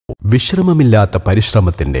വിശ്രമമില്ലാത്ത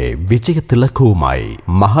പരിശ്രമത്തിന്റെ വിജയത്തിളക്കവുമായി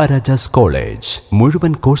Maharajas college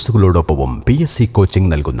മുഴുവൻ കോഴ്സുകളോടൊപ്പവും PSC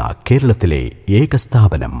coaching നൽകുന്ന കേരളത്തിലെ ഏക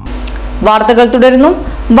സ്ഥാപനം. വാർത്തകൾ തുടരുന്നു.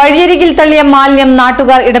 വഴിയരികിൽ തള്ളിയ മാലിന്യം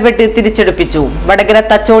നാട്ടുകാർ ഇടപെട്ട് തിരിച്ചെടുപ്പിച്ചു. വടകര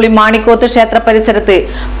തച്ചോളി മാണിക്കോത്ത് ക്ഷേത്ര പരിസരത്ത്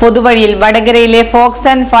പൊതുവഴിയിൽ വടകരയിലെ ഫോക്സ്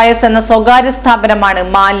ആൻഡ് ഫയർസ് എന്ന സ്വകാര്യ സ്ഥാപനമാണ്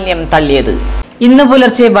മാലിന്യം തള്ളിയത്. ഇന്ന്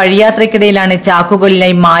പുലർച്ചെ വഴിയാത്രയ്ക്കിടയിലാണ്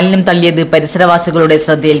ചാക്കുകളിലായി മാലിന്യം തള്ളിയത് പരിസരവാസികളുടെ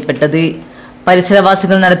ശ്രദ്ധയിൽപ്പെട്ടത്.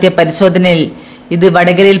 പരിസരവാസികൾ നടത്തിയ പരിശോധനയിൽ ഇത്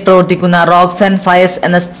വടകരയിൽ പ്രവർത്തിക്കുന്ന റോക്സ് ആൻഡ് ഫയർസ്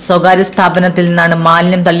എന്ന സ്വകാര്യ സ്ഥാപനത്തിൽ നിന്നാണ്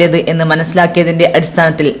മാലിന്യം തള്ളിയത് എന്ന് മനസ്സിലാക്കിയതിന്റെ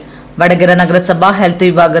അടിസ്ഥാനത്തിൽ വടകര നഗരസഭ ഹെൽത്ത്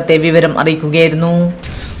വിഭാഗത്തെ വിവരം അറിയിക്കുകയായിരുന്നു.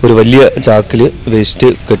 ഒരു വലിയ ചാക്കിൽ വേസ്റ്റ്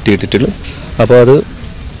കെട്ടിയിട്ടിട്ടുള്ളൂ. അപ്പോൾ അത്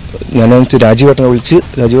ഞാൻ രാജീവേട്ടനെ വിളിച്ച്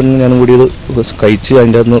രാജീവേട്ടനെ ഞാനും കൂടി ഇത് കഴിച്ച്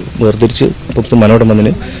അതിൻ്റെ അകത്ത് വേർതിരിച്ച് അപ്പോൾ മനോടം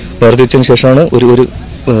വന്നതിന് വേർതിരിച്ചതിന് ശേഷമാണ് ഒരു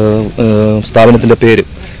സ്ഥാപനത്തിൻ്റെ പേര്,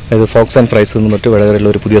 അതായത് ഫോക്സ് ആൻഡ് ഫ്രൈസ് എന്ന് പറഞ്ഞിട്ട് വടകരയിലുള്ള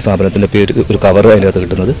ഒരു പുതിയ സ്ഥാപനത്തിൻ്റെ പേര് ഒരു കവർ അതിൻ്റെ അകത്ത്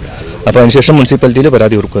കിട്ടുന്നത്. അപ്പോൾ അതിനുശേഷം മുനിസിപ്പാലിറ്റിയിൽ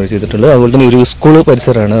പരാതി കൊടുക്കുകയാണ് ചെയ്തിട്ടുള്ളത്. അതുപോലെ തന്നെ ഒരു സ്കൂൾ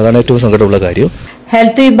പരിസരമാണ്, അതാണ് ഏറ്റവും സങ്കടമുള്ള കാര്യം.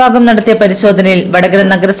 ഹെൽത്ത് വിഭാഗം നടത്തിയ പരിശോധനയിൽ വടകര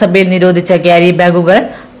നഗരസഭയിൽ നിരോധിച്ച ക്യാരി ബാഗുകൾ,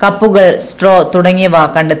 കപ്പുകൾ, സ്ട്രോ തുടങ്ങിയവ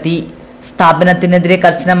കണ്ടെത്തി. സ്ഥാപനത്തിനെതിരെ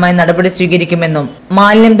കർശനമായ നടപടി സ്വീകരിക്കുമെന്നും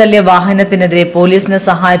മാലിന്യം തള്ളിയ വാഹനത്തിനെതിരെ പോലീസിന്റെ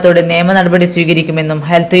സഹായത്തോടെ നിയമ നടപടി സ്വീകരിക്കുമെന്നും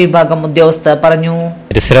ഹെൽത്ത് വിഭാഗം ഉദ്യോഗസ്ഥർ പറഞ്ഞു.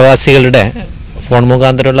 പരിസരവാസികളുടെ ഫോൺ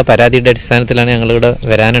മുഖാന്തരമുള്ള പരാതിയുടെ അടിസ്ഥാനത്തിലാണ് ഞങ്ങളിവിടെ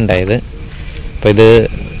വരാനുണ്ടായത്. അപ്പോൾ ഇത്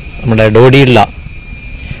നമ്മുടെ ഡോഡിയുള്ള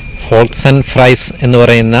ഫോക്സ് ആൻഡ് ഫ്രൈസ് എന്ന്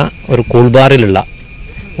പറയുന്ന ഒരു കൂൾബാറിലുള്ള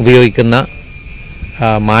ഉപയോഗിക്കുന്ന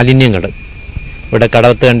മാലിന്യങ്ങൾ ഇവിടെ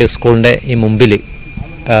കടവത്തുകണ്ടി സ്കൂളിൻ്റെ ഈ മുമ്പിൽ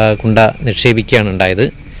കൊണ്ട നിക്ഷേപിക്കുകയാണ് ഉണ്ടായത്.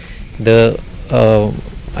 ഇത്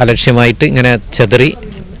അലക്ഷ്യമായിട്ട് ഇങ്ങനെ ചെതറി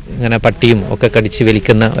ഇങ്ങനെ പട്ടിയും ഒക്കെ കടിച്ച്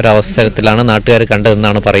വലിക്കുന്ന ഒരവസരത്തിലാണ് നാട്ടുകാർ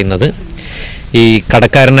കണ്ടതെന്നാണ് പറയുന്നത്. ഈ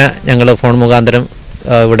കടക്കാരനെ ഞങ്ങൾ ഫോൺ മുഖാന്തരം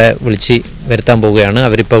ഇവിടെ വിളിച്ച് വരുത്താൻ പോവുകയാണ്.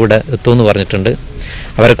 അവരിപ്പോൾ ഇവിടെ എത്തുമെന്ന് പറഞ്ഞിട്ടുണ്ട്.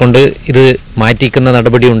 അവരെ കൊണ്ട് ഇത് മാറ്റിക്കുന്ന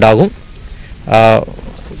നടപടി ഉണ്ടാകും.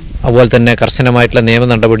 അതുപോലെ തന്നെ കർശനമായിട്ടുള്ള നിയമ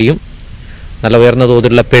നടപടിയും നല്ല ഉയർന്ന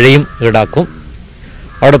തോതിലുള്ള പിഴയും ഈടാക്കും.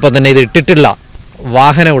 അതോടൊപ്പം തന്നെ ഇത് ഇട്ടിട്ടുള്ള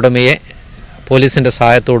വാഹന ഉടമയെ പോലീസിൻ്റെ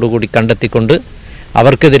സഹായത്തോടുകൂടി കണ്ടെത്തിക്കൊണ്ട്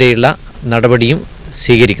അവർക്കെതിരെയുള്ള നടപടിയും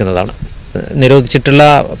സ്വീകരിക്കുന്നതാണ്. നിരോധിച്ചിട്ടുള്ള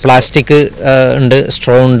പ്ലാസ്റ്റിക് ഉണ്ട്,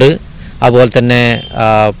 സ്ട്രോ ഉണ്ട്, അതുപോലെ തന്നെ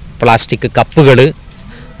പ്ലാസ്റ്റിക് കപ്പുകൾ,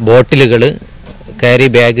 ബോട്ടിലുകൾ, ക്യാരി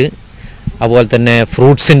ബാഗ്, അതുപോലെ തന്നെ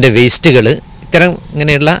ഫ്രൂട്ട്സിൻ്റെ വേസ്റ്റുകൾ, ഇത്തരം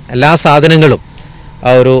ഇങ്ങനെയുള്ള എല്ലാ സാധനങ്ങളും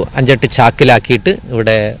ഒരു 5-8 ചാക്കിലാക്കിയിട്ട്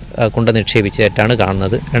ഇവിടെ കൊണ്ട് നിക്ഷേപിച്ചായിട്ടാണ്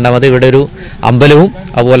കാണുന്നത്. രണ്ടാമത് ഇവിടെ ഒരു അമ്പലവും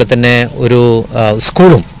അതുപോലെ തന്നെ ഒരു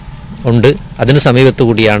സ്കൂളും ഉണ്ട്. അതിന് സമീപത്തു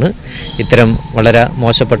കൂടിയാണ് ഇത്തരം വളരെ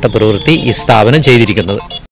മോശപ്പെട്ട പ്രവൃത്തി ഈ സ്ഥാപനം ചെയ്തിരിക്കുന്നത്.